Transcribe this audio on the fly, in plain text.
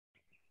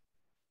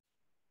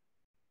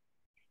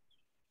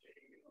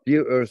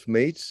Dear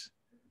Earthmates,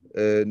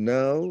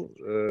 now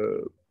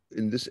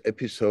in this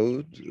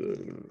episode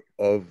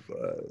of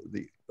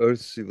the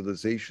Earth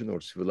Civilization or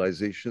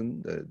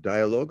Civilization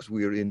Dialogues,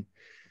 we are in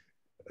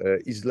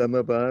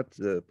Islamabad,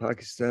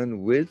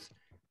 Pakistan with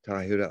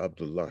Tahira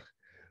Abdullah,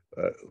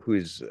 who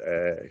is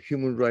a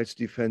human rights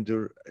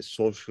defender, a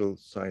social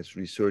science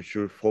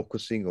researcher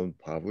focusing on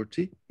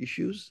poverty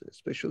issues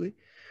especially.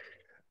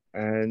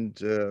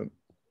 And uh,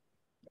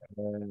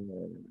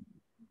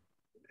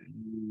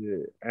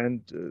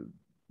 and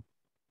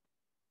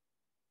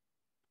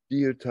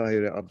dear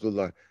Tahira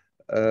Abdullah,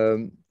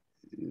 um,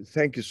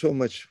 thank you so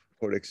much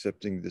for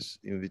accepting this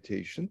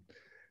invitation.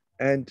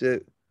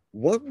 And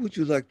what would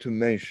you like to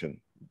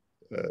mention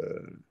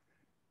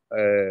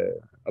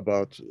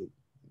about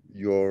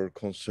your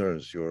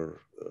concerns,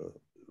 your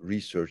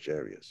research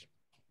areas?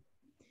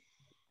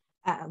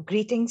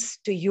 Greetings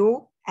to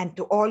you and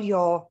to all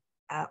your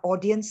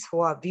audience who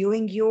are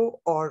viewing you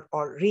or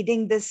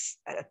reading this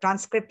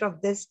transcript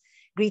of this.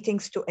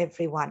 Greetings to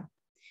everyone.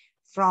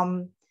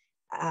 From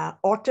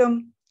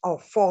autumn or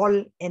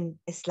fall in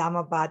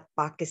Islamabad,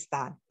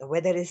 Pakistan. The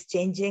weather is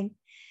changing,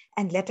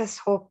 and let us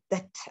hope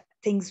that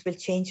things will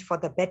change for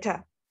the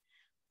better.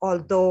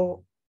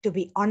 Although, to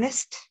be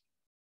honest,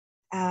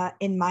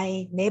 in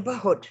my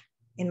neighborhood,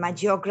 in my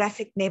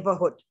geographic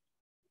neighborhood,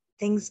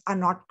 things are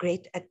not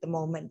great at the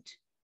moment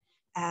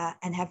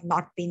and have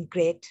not been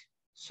great.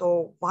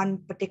 So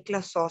one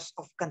particular source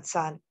of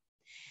concern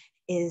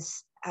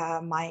is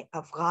my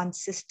Afghan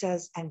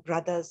sisters and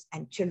brothers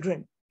and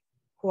children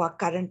who are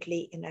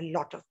currently in a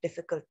lot of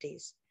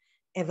difficulties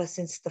ever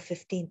since the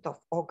 15th of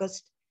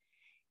August.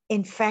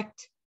 In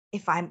fact,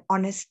 if I'm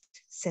honest,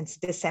 since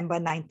December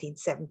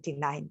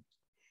 1979.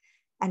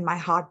 And my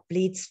heart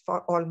bleeds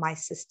for all my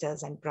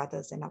sisters and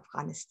brothers in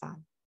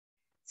Afghanistan.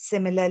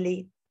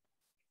 Similarly,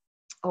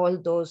 all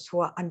those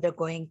who are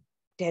undergoing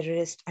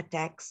terrorist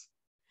attacks,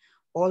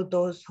 all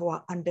those who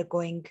are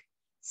undergoing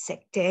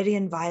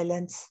sectarian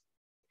violence,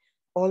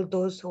 all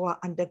those who are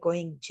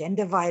undergoing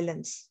gender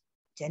violence,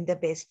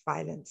 gender-based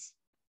violence,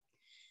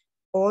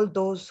 all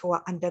those who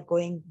are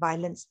undergoing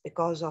violence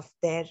because of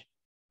their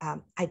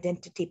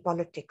identity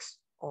politics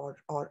or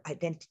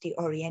identity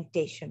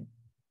orientation.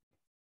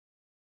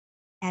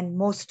 And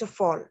most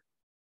of all,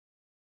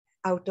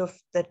 out of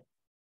the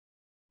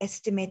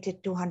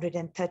estimated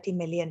 230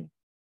 million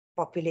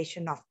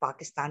population of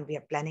Pakistan, we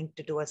are planning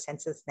to do a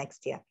census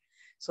next year.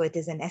 So it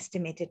is an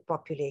estimated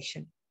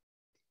population.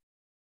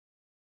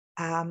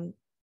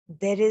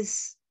 There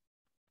is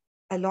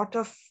a lot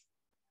of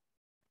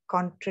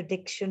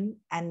contradiction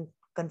and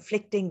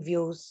conflicting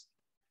views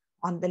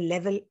on the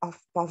level of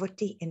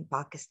poverty in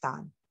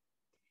Pakistan.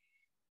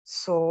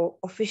 So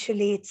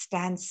officially it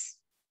stands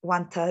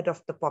 1/3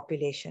 of the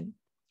population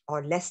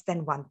or less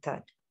than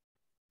 1/3.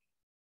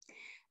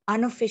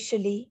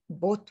 Unofficially,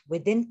 both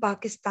within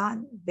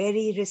Pakistan,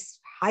 very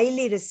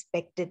highly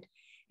respected,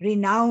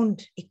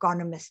 renowned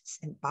economists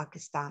in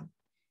Pakistan,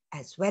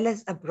 as well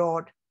as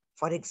abroad,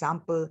 for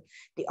example,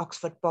 the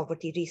Oxford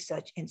Poverty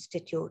Research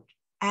Institute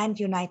and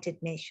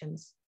United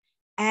Nations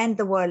and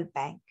the World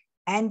Bank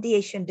and the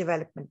Asian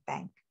Development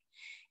Bank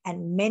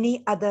and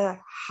many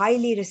other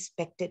highly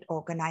respected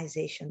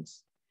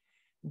organizations,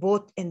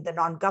 both in the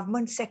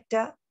non-government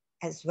sector,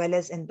 as well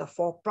as in the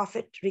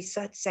for-profit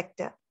research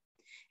sector,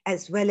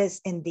 as well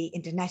as in the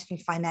international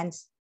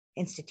finance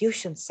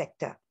institution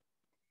sector,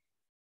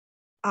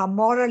 are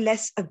more or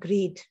less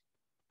agreed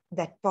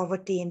that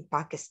poverty in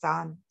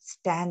Pakistan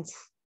stands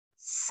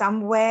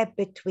somewhere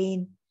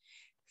between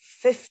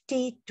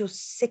 50 to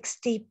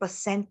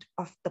 60%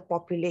 of the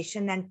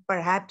population and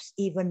perhaps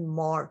even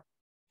more.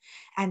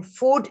 And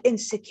food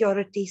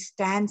insecurity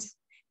stands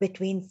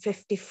between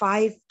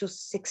 55 to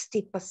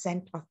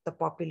 60% of the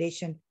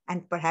population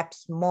and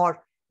perhaps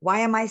more. Why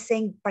am I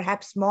saying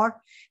perhaps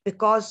more?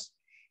 Because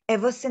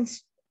ever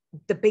since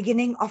the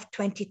beginning of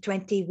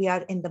 2020, we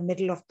are in the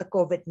middle of the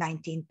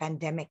COVID-19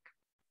 pandemic.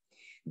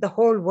 The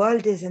whole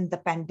world is in the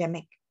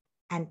pandemic,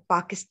 and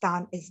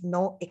Pakistan is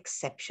no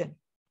exception.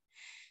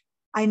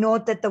 I know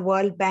that the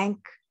World Bank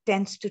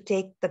tends to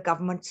take the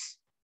government's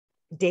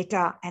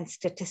data and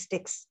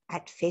statistics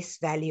at face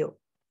value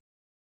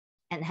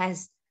and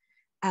has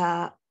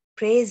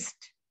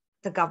praised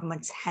the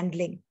government's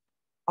handling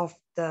of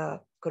the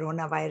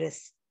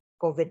coronavirus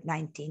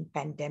COVID-19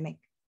 pandemic.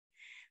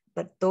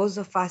 But those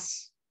of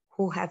us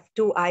who have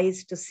two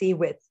eyes to see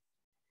with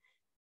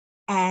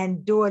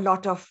and do a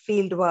lot of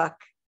field work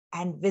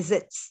and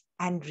visits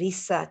and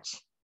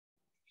research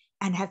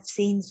and have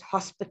seen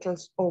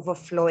hospitals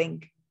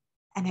overflowing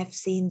and have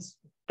seen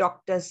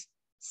doctors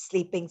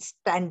sleeping,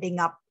 standing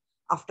up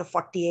after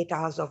 48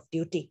 hours of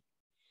duty,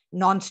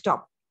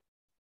 nonstop,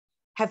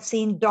 have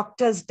seen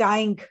doctors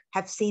dying,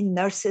 have seen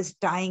nurses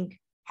dying,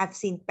 have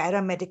seen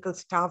paramedical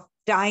staff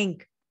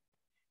dying,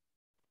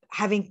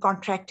 having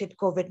contracted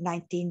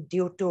COVID-19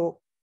 due to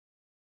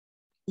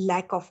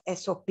lack of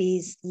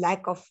SOPs,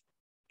 lack of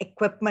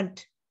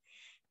equipment,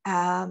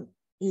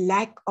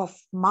 lack of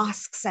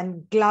masks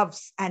and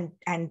gloves and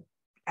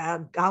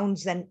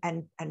gowns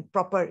and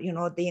proper,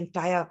 the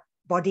entire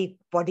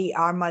body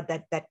armor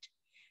that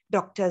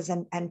doctors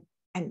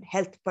and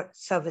health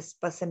service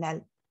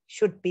personnel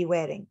should be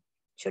wearing,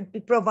 should be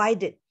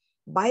provided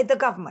by the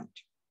government.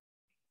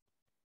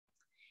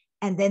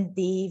 And then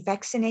the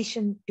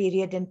vaccination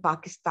period in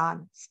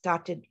Pakistan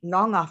started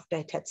long after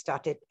it had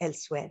started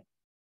elsewhere.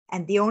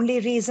 And the only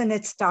reason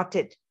it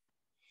started,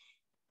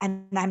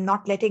 and I'm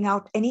not letting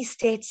out any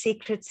state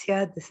secrets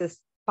here, this is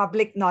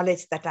public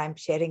knowledge that I'm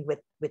sharing with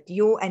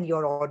you and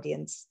your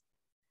audience,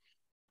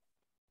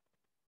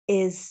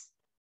 is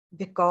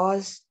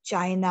because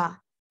China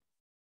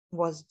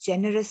was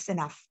generous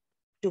enough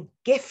to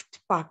gift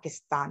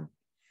Pakistan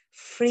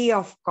free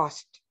of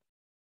cost,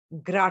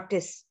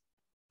 gratis,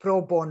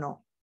 pro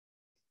bono,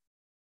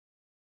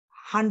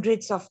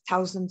 hundreds of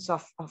thousands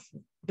of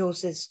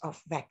doses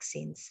of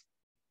vaccines,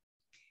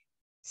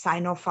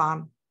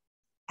 Sinopharm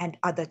and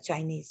other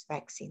Chinese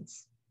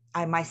vaccines.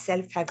 I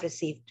myself have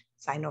received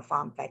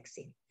Sinopharm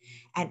vaccine.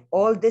 And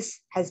all this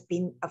has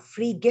been a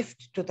free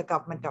gift to the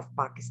government of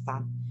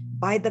Pakistan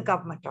by the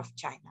government of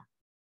China.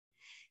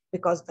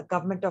 Because the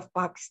government of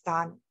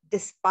Pakistan,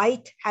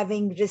 despite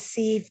having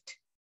received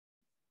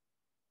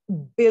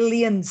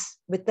billions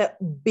with a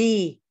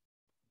B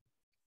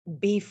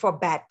for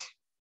bat,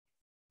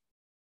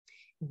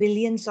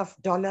 billions of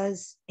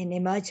dollars in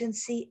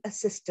emergency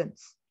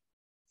assistance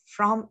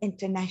from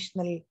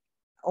international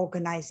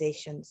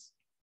organizations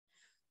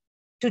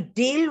to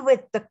deal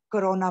with the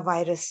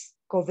coronavirus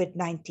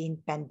COVID-19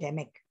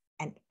 pandemic.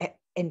 And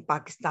in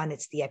Pakistan,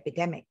 it's the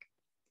epidemic.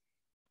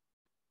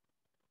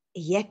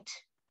 Yet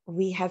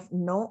we have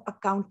no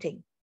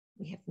accounting.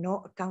 We have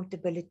no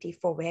accountability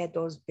for where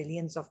those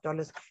billions of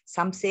dollars,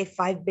 some say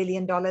 $5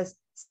 billion,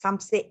 some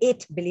say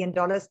 $8 billion,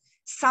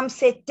 some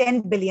say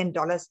 $10 billion.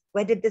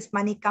 Where did this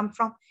money come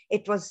from?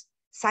 It was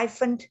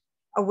siphoned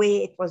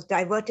away. It was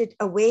diverted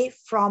away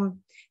from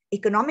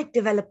economic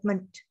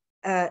development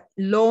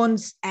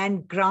loans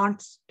and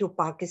grants to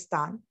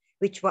Pakistan,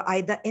 which were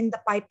either in the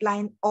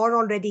pipeline or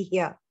already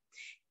here.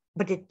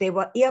 But they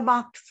were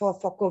earmarked for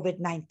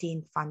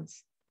COVID-19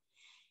 funds.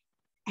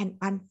 And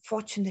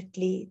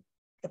unfortunately,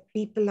 the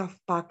people of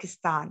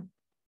Pakistan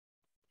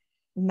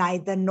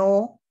neither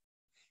know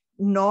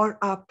nor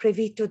are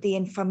privy to the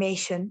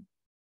information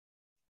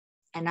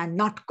and are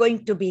not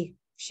going to be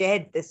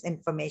shared this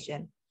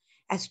information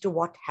as to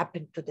what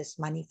happened to this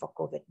money for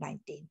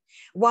COVID-19.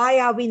 Why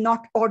are we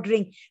not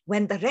ordering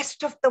when the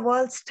rest of the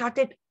world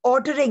started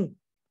ordering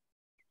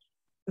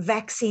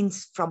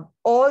vaccines from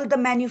all the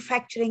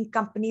manufacturing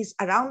companies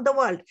around the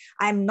world?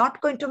 I'm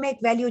not going to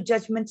make value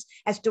judgments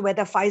as to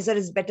whether Pfizer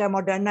is better,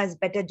 Moderna is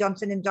better,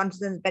 Johnson &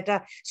 Johnson is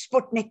better,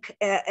 Sputnik,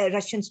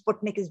 Russian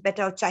Sputnik is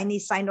better, or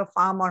Chinese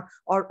Sinopharm,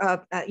 or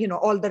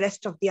all the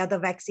rest of the other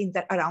vaccines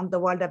that around the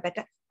world are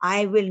better.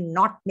 I will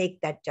not make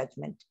that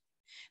judgment.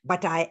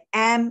 But I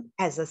am,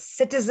 as a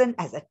citizen,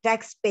 as a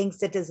tax-paying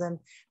citizen,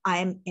 I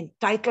am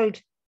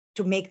entitled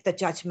to make the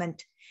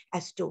judgment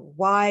as to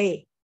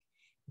why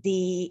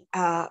the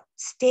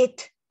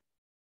state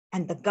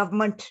and the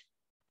government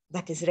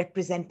that is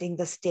representing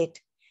the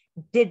state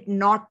did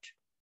not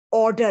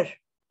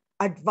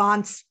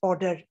advance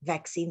order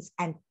vaccines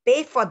and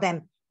pay for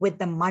them with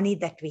the money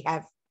that we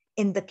have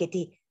in the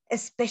kitty,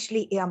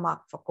 especially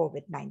earmarked for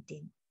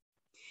COVID-19.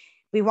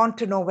 We want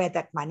to know where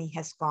that money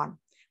has gone.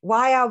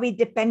 Why are we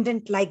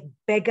dependent like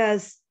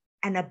beggars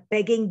and a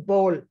begging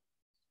bowl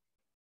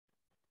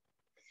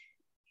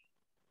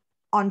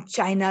on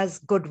China's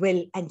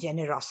goodwill and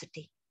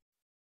generosity?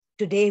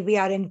 Today, we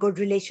are in good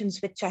relations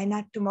with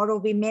China. Tomorrow,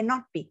 we may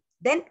not be.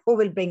 Then who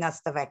will bring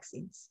us the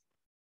vaccines?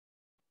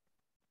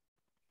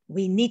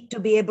 We need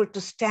to be able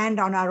to stand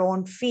on our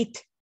own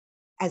feet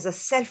as a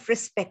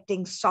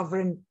self-respecting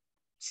sovereign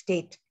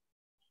state.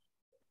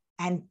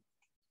 And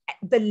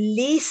the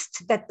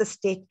least that the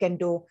state can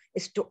do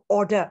is to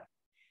order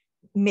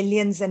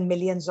millions and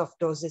millions of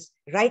doses.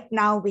 Right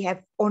now, we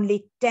have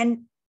only 10+%,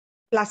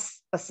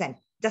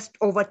 just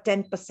over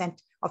 10%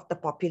 of the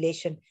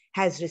population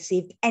has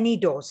received any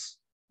dose,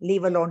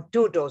 leave alone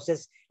 2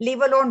 doses,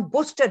 leave alone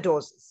booster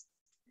doses.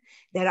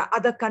 There are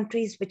other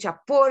countries which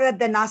are poorer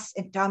than us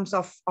in terms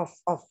of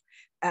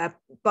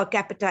per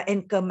capita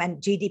income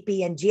and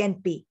GDP and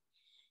GNP,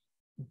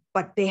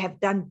 but they have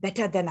done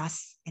better than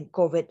us in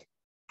COVID.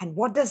 And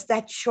what does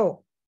that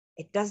show?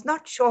 It does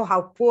not show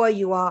how poor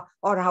you are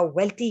or how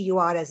wealthy you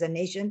are as a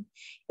nation.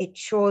 It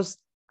shows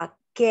a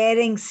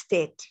caring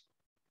state.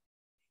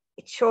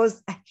 It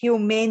shows a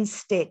humane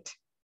state.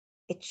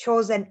 It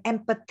shows an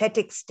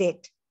empathetic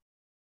state,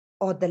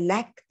 or the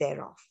lack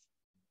thereof.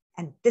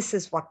 And this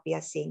is what we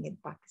are seeing in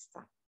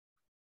Pakistan.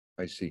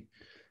 I see.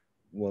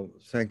 Well,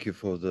 thank you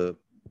for the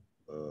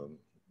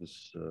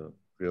this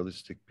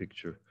realistic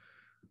picture.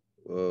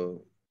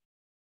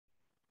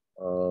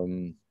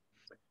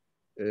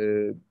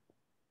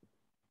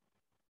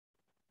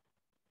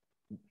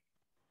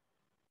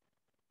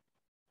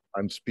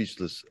 I'm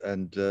speechless,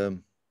 and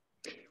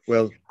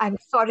well, I'm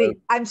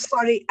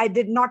sorry. I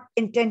did not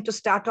intend to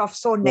start off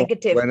so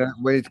negative.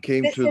 When it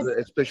came to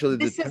especially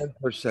the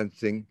 10%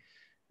 thing,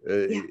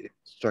 it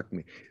struck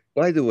me.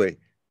 By the way,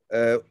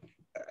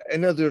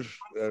 another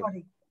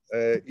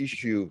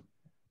issue.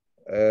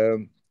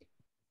 Um,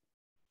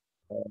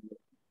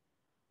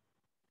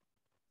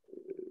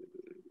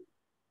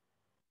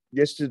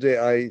 Yesterday,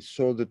 I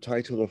saw the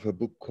title of a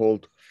book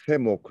called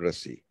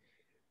Femocracy,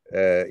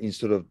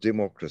 instead of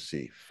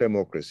democracy,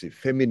 femocracy,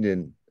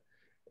 feminine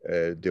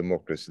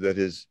democracy. That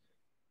is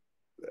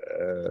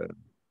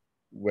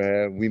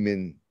where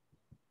women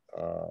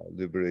are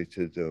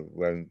liberated,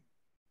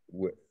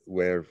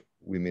 where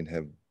women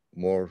have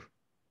more,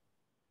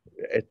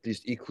 at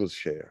least equal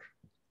share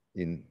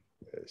in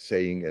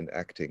saying and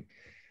acting.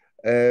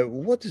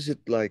 What is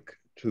it like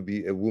to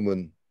be a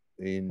woman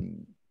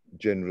in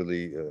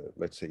generally,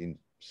 let's say, in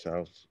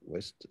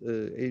Southwest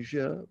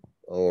Asia,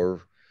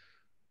 or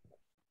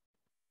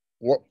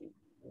what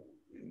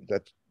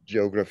that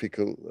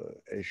geographical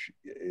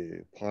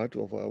part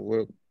of our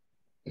world?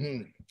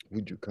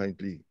 Would you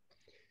kindly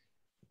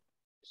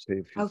say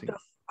a few Out things?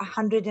 of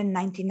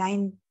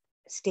 199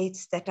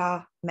 states that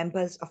are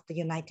members of the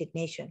United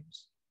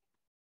Nations,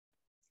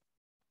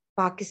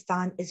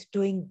 Pakistan is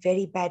doing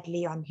very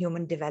badly on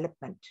human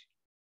development.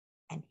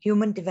 And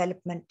human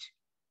development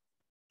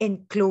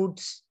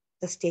includes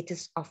the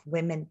status of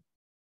women,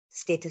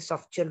 status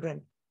of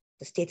children,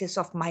 the status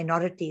of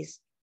minorities,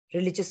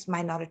 religious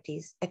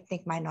minorities,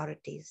 ethnic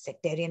minorities,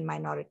 sectarian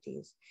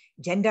minorities,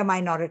 gender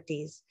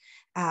minorities,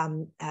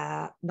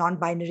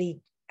 non-binary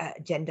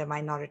gender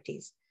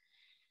minorities.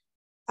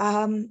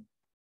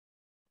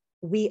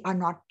 We are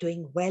not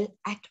doing well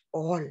at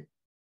all.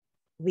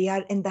 We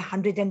are in the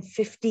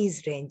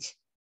 150s range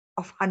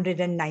of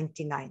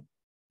 199,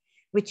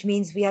 which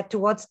means we are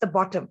towards the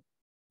bottom.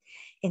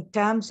 In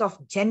terms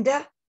of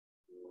gender,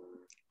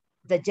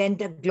 the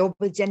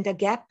global gender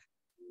gap,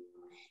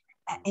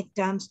 in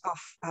terms of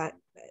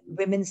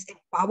women's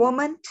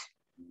empowerment,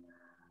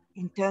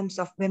 in terms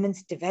of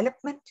women's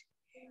development,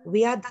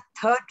 we are the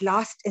third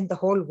last in the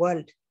whole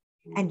world.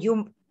 And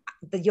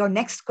your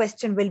next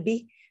question will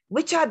be,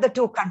 which are the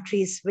two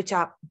countries which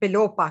are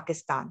below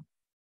Pakistan?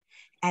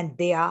 And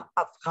they are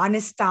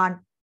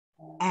Afghanistan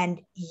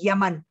and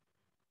Yemen.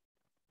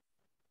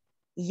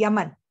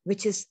 Yemen,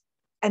 which is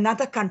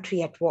another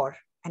country at war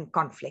and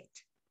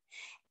conflict.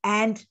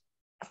 And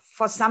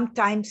for some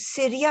time,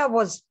 Syria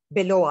was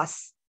below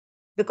us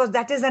because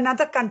that is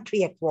another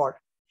country at war.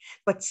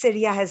 But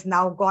Syria has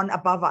now gone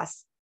above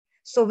us.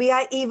 So we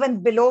are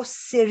even below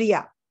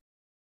Syria,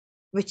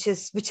 which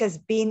has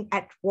been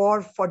at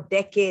war for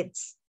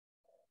decades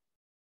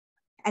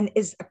and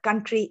is a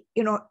country,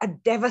 a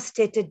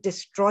devastated,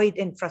 destroyed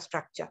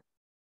infrastructure,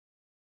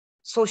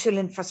 social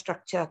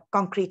infrastructure,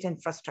 concrete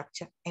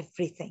infrastructure,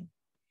 everything.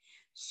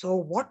 So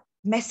what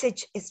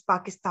message is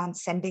Pakistan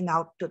sending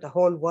out to the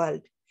whole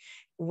world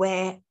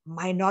where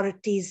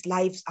minorities'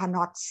 lives are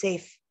not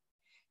safe?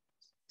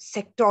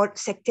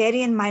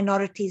 Sectarian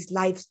minorities'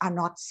 lives are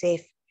not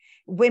safe.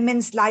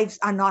 Women's lives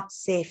are not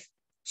safe.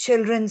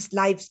 Children's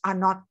lives are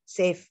not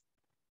safe.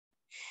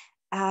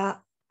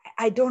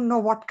 I don't know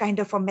what kind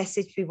of a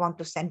message we want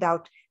to send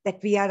out,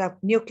 that we are a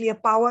nuclear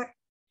power.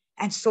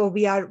 And so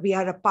we are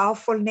a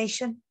powerful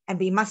nation, and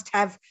we must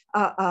have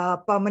a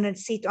permanent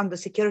seat on the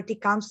Security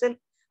Council,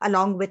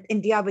 along with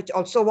India, which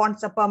also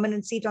wants a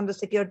permanent seat on the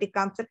Security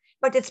Council,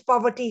 but its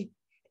poverty,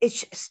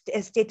 its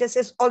status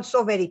is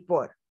also very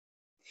poor.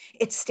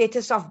 Its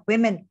status of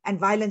women and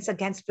violence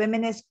against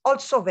women is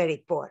also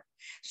very poor.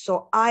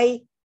 So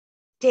I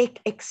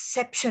take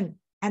exception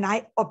and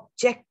I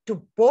object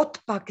to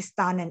both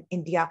Pakistan and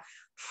India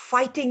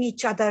fighting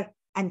each other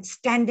and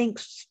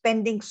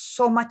spending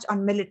so much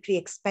on military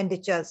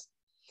expenditures.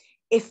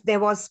 If there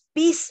was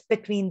peace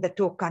between the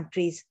two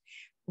countries,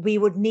 we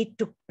would need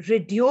to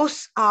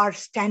reduce our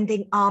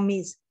standing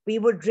armies. We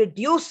would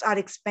reduce our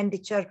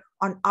expenditure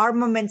on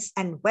armaments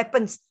and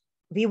weapons.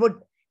 We would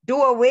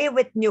do away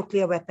with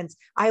nuclear weapons.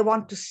 I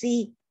want to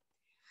see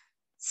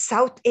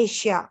South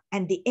Asia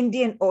and the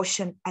Indian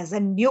Ocean as a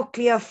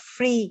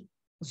nuclear-free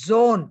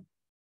zone,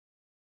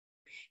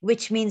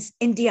 which means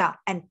India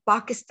and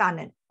Pakistan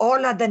and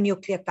all other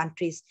nuclear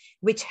countries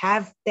which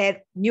have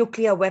their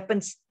nuclear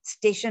weapons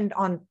stationed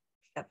on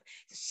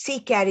sea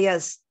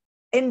carriers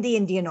in the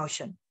Indian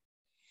Ocean.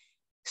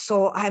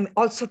 So I'm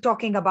also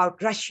talking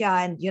about Russia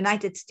and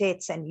United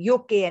States and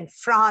UK and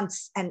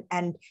France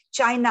and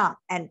China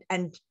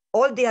and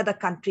all the other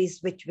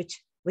countries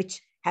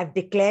which have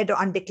declared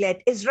or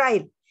undeclared.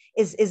 Israel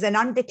is an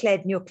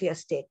undeclared nuclear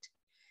state.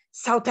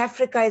 South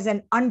Africa is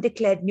an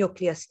undeclared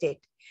nuclear state.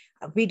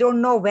 We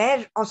don't know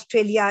where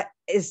Australia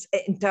is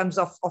in terms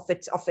of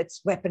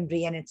its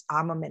weaponry and its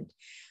armament.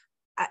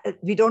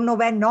 We don't know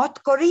where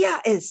North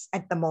Korea is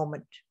at the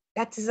moment.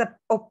 That is an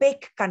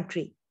opaque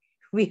country.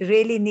 We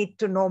really need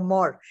to know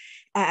more.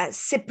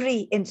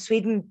 SIPRI in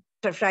Sweden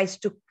tries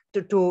to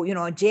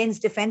Jane's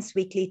Defense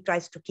Weekly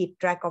tries to keep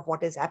track of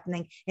what is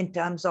happening in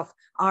terms of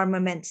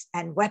armaments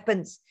and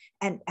weapons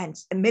and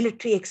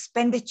military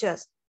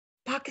expenditures.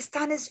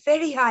 Pakistan is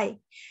very high.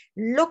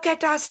 Look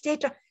at our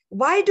state.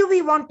 Why do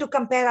we want to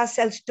compare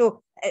ourselves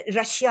to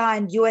Russia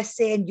and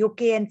USA and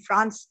UK and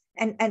France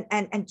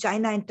and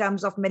China in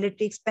terms of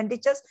military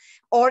expenditures,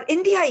 or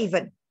India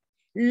even.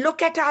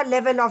 Look at our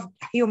level of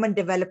human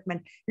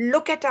development.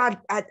 Look at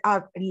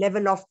our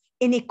level of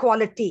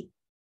inequality,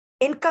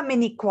 income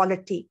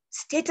inequality,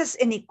 status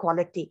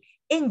inequality,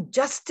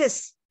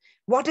 injustice.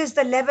 What is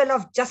the level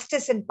of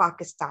justice in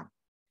Pakistan?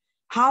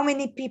 How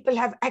many people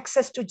have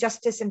access to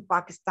justice in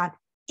Pakistan?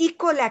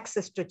 Equal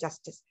access to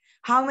justice.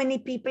 How many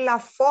people are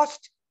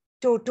forced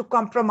to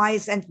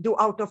compromise and do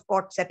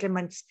out-of-court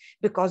settlements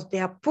because they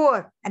are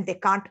poor and they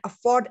can't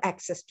afford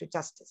access to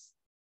justice?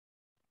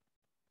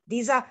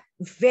 These are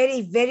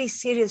very, very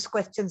serious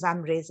questions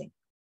I'm raising.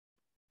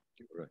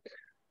 Right.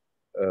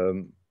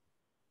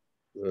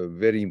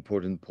 Very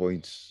important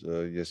points.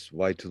 Yes,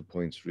 vital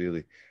points,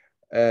 really.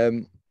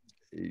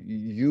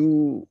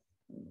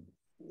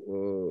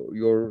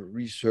 Your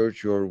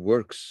research, your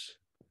works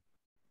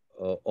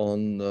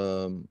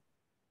on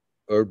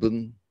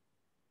urban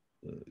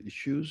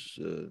issues.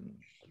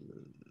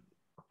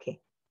 Okay.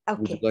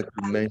 Would you like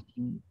to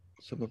mention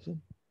some of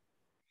them?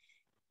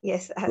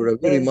 Yes. You're a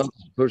very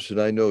modest person.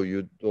 I know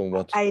you don't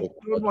want to I talk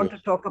don't want to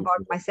talk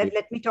about myself.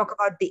 Let me talk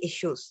about the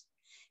issues.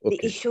 Okay.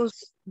 The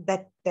issues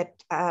that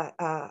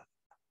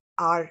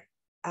are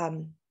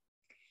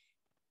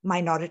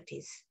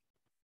minorities.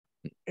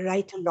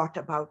 Write a lot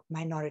about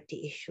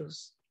minority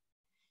issues.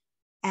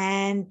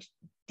 And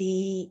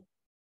the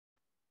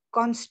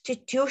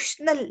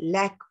constitutional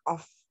lack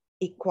of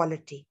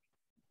equality.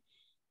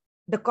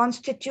 The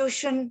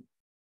Constitution,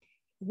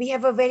 we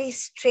have a very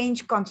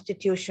strange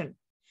Constitution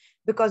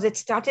because it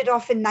started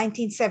off in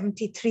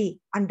 1973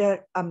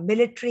 under a in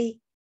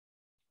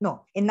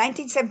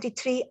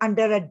 1973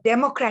 under a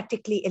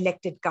democratically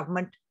elected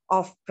government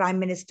of Prime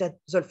Minister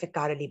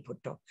Zulfikar Ali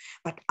Bhutto.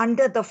 But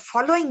under the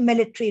following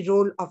military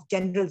rule of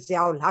General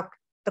Ziaul Haq,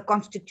 the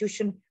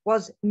Constitution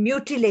was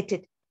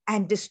mutilated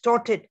and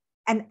distorted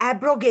and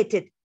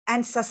abrogated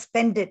and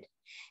suspended.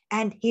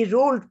 And he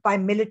ruled by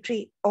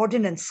military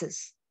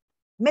ordinances.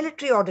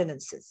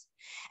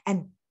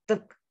 And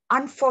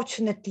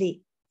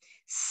unfortunately,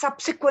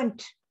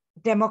 subsequent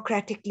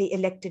democratically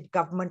elected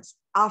governments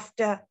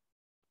after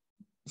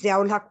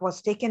Ziaul Haq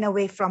was taken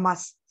away from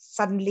us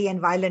suddenly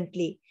and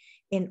violently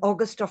in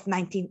August of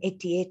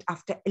 1988,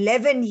 after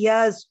 11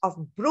 years of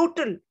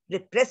brutal,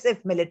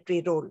 repressive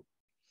military rule.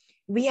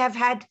 We have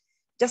had,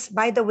 just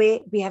by the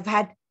way, we have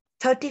had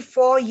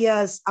 34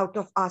 years out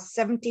of our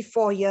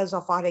 74 years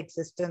of our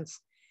existence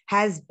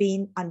has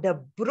been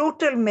under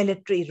brutal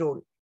military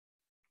rule.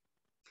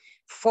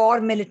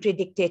 4 military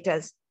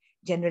dictators,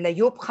 General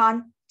Ayub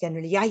Khan,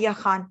 General Yahya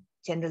Khan,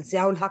 General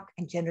Ziaul Haq,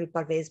 and General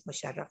Parvez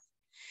Musharraf.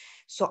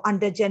 So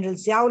under General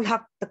Ziaul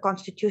Haq, the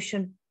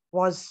Constitution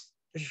was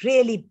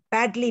really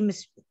badly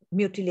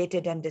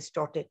mutilated and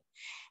distorted.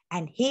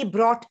 And he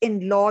brought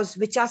in laws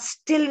which are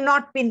still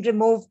not been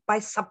removed by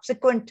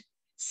subsequent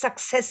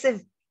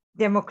successive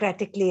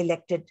democratically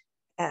elected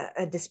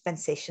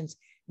dispensations.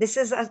 This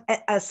is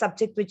a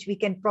subject which we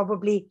can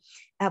probably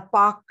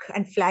park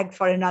and flag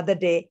for another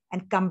day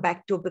and come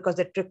back to, because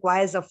it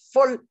requires a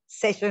full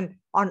session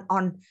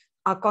on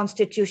our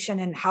Constitution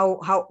and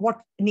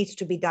what needs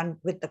to be done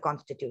with the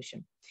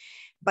Constitution.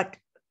 But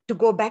to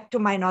go back to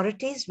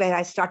minorities, where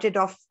I started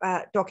off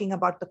talking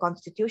about the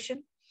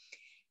Constitution,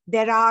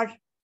 there are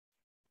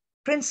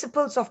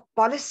principles of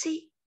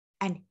policy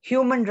and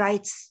human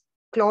rights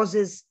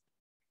clauses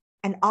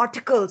and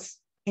articles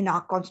in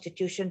our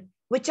Constitution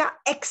which are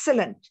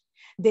excellent.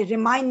 They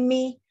remind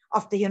me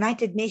of the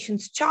United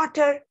Nations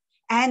Charter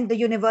and the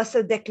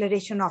Universal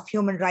Declaration of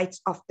Human Rights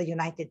of the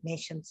United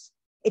Nations.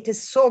 It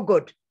is so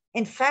good.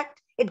 In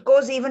fact, it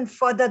goes even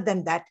further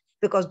than that,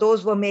 because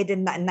those were made in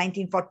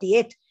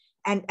 1948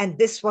 and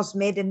this was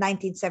made in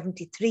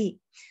 1973.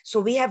 So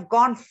we have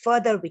gone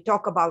further. We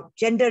talk about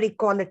gender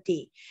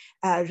equality,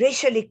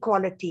 racial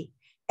equality,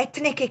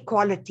 ethnic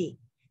equality,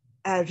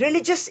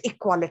 religious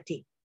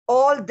equality.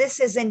 All this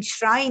is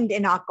enshrined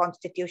in our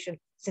Constitution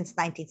since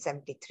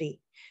 1973,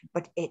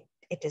 but it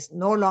is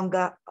no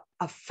longer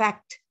a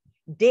fact.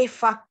 De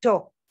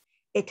facto,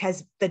 it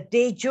has, the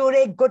de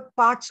jure good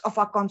parts of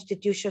our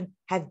Constitution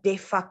have de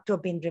facto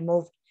been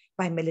removed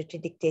by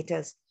military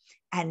dictators.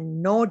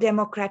 And no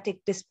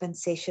democratic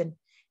dispensation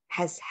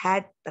has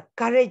had the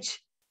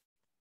courage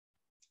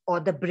or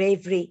the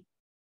bravery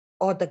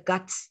or the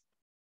guts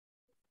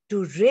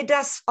to rid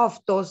us of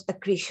those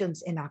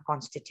accretions in our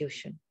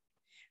Constitution,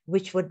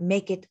 which would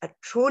make it a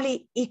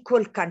truly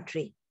equal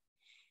country,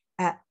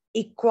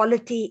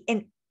 equality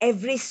in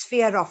every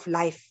sphere of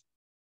life,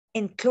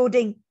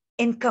 including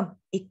income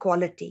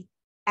equality,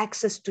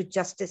 access to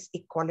justice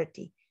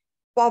equality,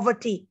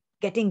 poverty,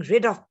 getting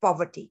rid of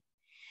poverty,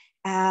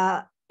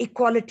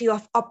 equality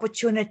of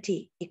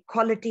opportunity,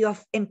 equality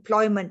of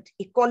employment,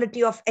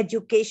 equality of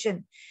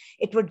education.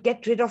 It would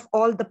get rid of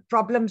all the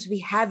problems we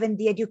have in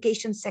the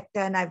education sector,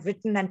 and I've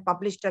written and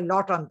published a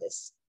lot on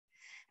this.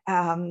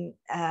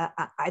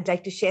 I'd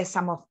like to share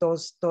some of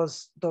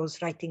those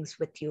writings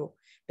with you,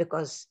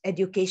 because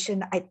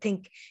education, I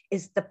think,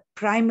 is the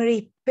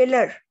primary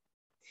pillar.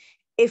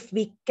 If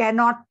we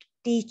cannot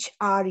teach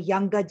our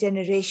younger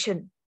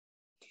generation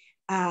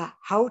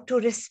how to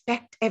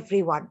respect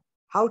everyone,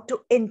 how to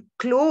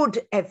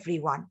include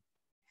everyone,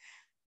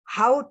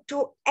 how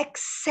to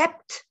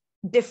accept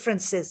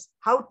differences,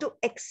 how to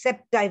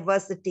accept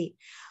diversity,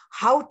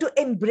 how to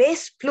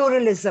embrace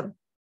pluralism,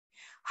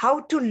 how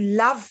to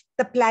love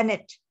the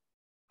planet,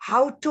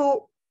 how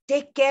to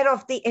take care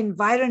of the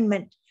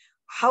environment,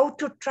 how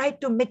to try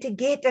to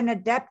mitigate and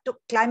adapt to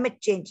climate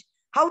change,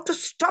 how to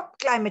stop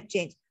climate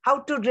change, how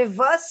to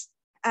reverse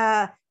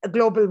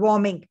global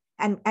warming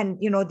and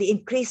the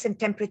increase in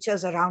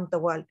temperatures around the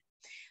world.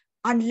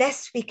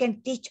 Unless we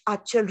can teach our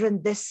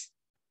children this,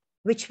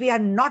 which we are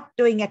not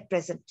doing at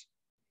present,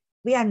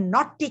 we are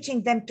not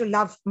teaching them to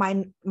love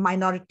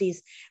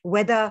minorities,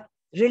 whether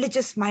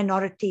religious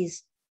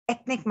minorities,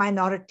 ethnic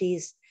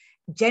minorities,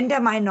 gender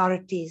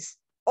minorities,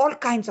 all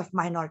kinds of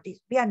minorities.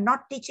 We are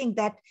not teaching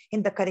that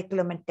in the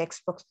curriculum and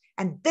textbooks.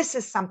 And this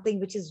is something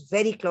which is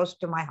very close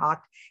to my heart.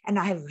 And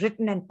I have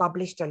written and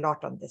published a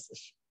lot on this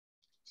issue.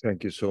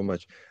 Thank you so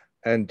much.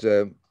 And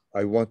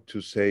I want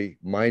to say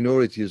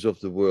minorities of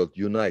the world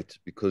unite,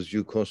 because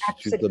you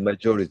constitute the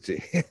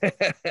majority.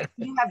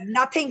 You have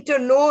nothing to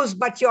lose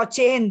but your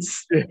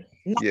chains.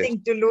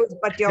 Nothing to lose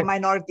but your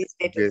minority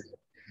status.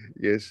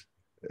 Yes.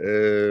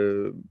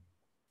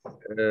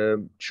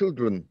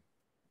 Children.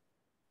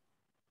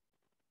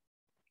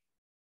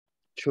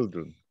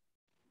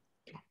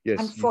 Yes.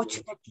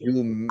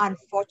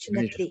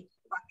 Unfortunately,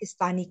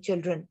 Pakistani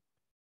children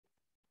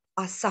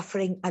are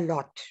suffering a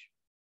lot.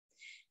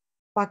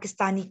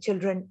 Pakistani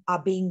children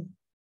are being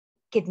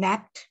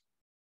kidnapped,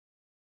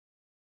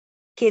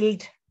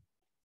 killed,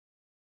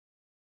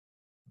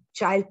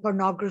 child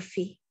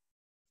pornography,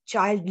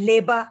 child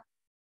labor,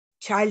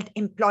 child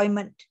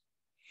employment,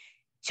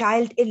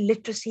 child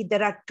illiteracy.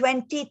 There are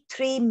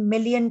 23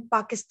 million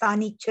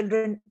Pakistani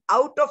children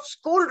out of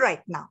school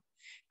right now.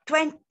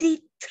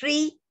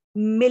 23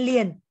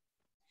 million.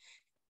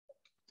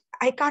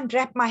 I can't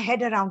wrap my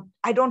head around.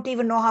 I don't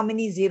even know how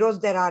many zeros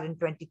there are in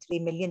 23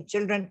 million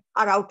children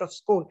are out of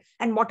school.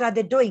 And what are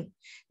they doing?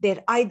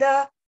 They're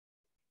either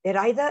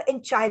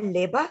in child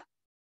labor,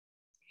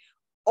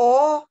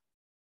 or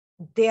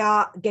they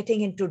are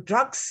getting into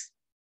drugs,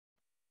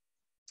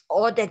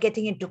 or they're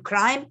getting into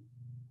crime,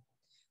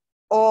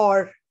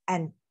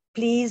 and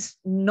please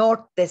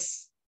note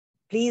this,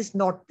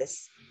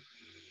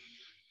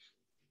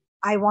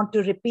 I want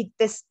to repeat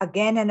this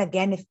again and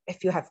again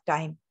if you have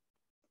time,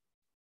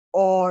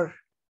 or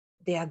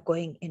they are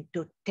going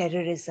into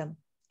terrorism,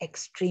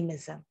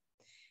 extremism,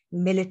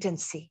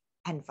 militancy,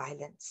 and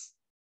violence.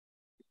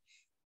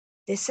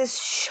 This is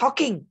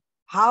shocking.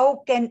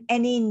 How can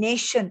any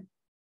nation,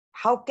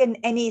 how can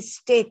any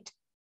state,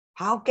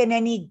 how can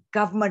any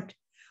government,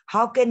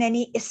 how can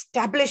any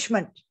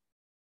establishment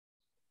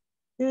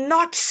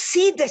not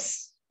see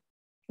this,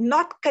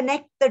 not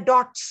connect the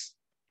dots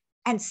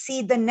and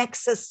see the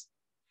nexus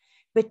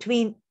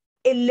between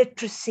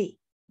illiteracy,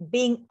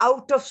 being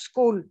out of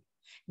school,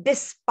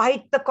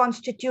 despite the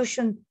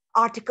Constitution,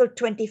 Article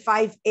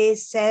 25A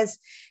says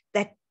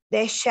that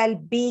there shall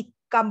be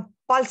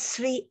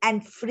compulsory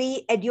and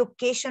free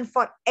education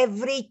for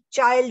every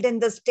child in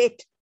the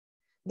state.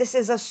 This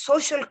is a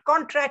social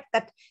contract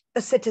that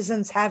the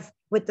citizens have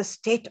with the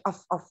state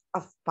of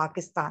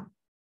Pakistan.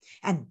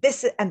 And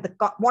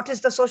what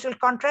is the social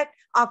contract?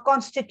 Our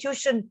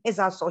Constitution is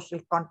our social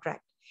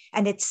contract.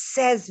 And it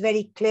says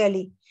very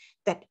clearly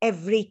that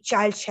every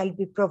child shall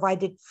be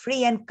provided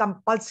free and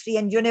compulsory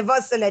and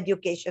universal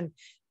education,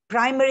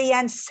 primary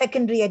and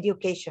secondary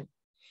education,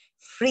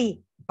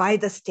 free by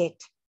the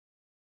state.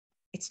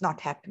 It's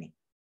not happening.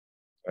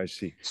 I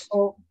see.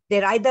 So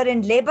they're either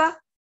in labor,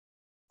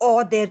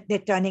 or they're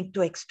turning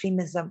to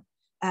extremism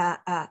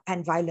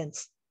and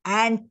violence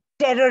and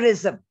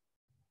terrorism.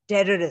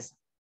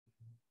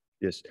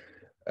 Yes.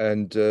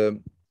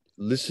 And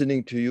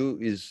listening to you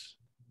is,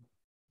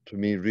 to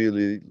me,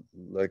 really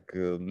like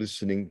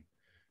listening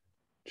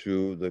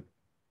to the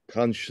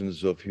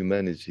conscience of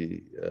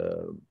humanity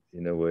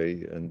in a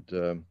way. And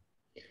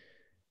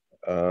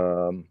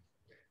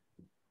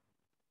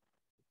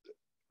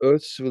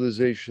Earth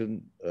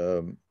Civilization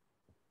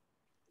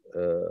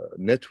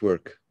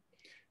Network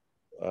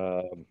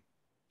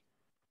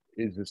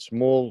is a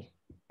small,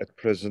 at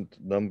present,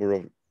 number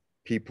of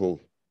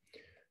people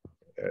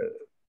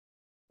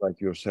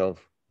like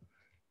yourself.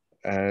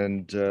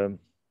 And there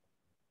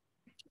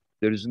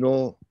is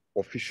no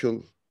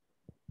official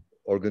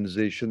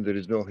organization, there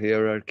is no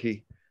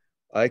hierarchy.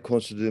 I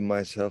consider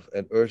myself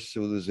an Earth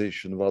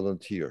Civilization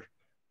volunteer,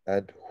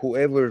 and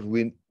whoever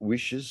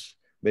wishes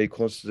may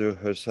consider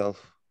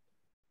herself,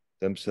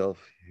 himself,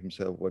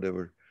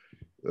 whatever,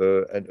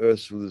 an Earth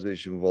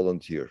Civilization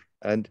volunteer,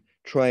 and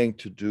trying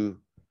to do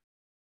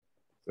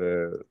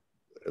a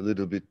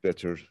little bit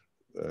better.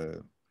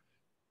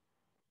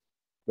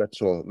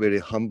 That's all, very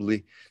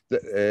humbly.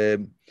 I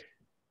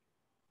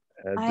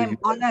am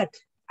honored.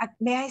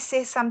 May I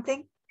say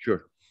something?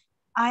 Sure.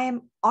 I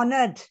am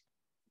honored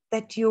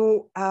that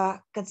you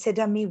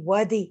consider me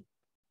worthy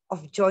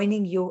of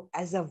joining you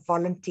as a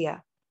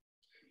volunteer,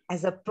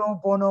 as a pro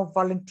bono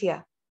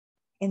volunteer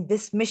in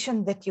this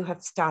mission that you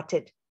have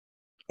started,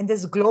 in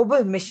this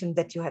global mission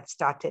that you have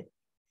started.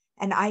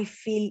 And I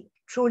feel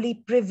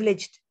truly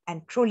privileged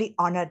and truly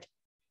honored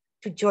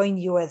to join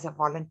you as a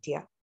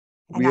volunteer.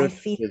 And I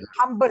feel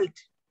humbled.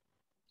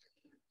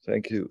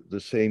 Thank you. The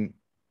same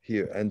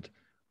here. And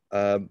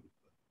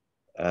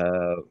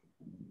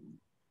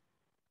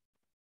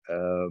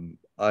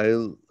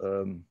I'll,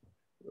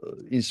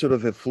 instead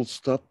of a full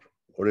stop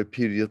or a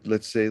period,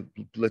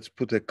 let's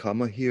put a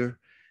comma here.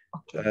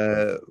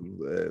 Okay.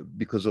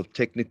 Because of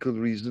technical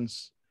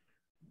reasons.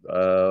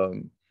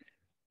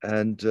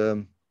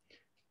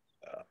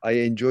 I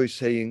enjoy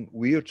saying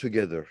we are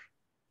together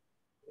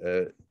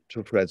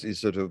to friends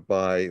instead of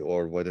by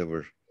or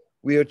whatever.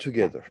 We are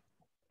together.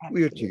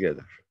 Absolutely. We are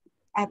together.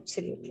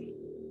 Absolutely.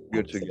 We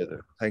are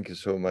together. Thank you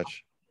so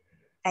much.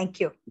 Thank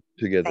you.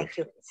 Together. Thank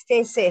you.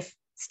 Stay safe.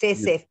 Stay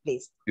safe,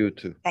 please. You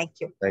too. Thank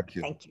you. Thank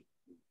you. Thank you.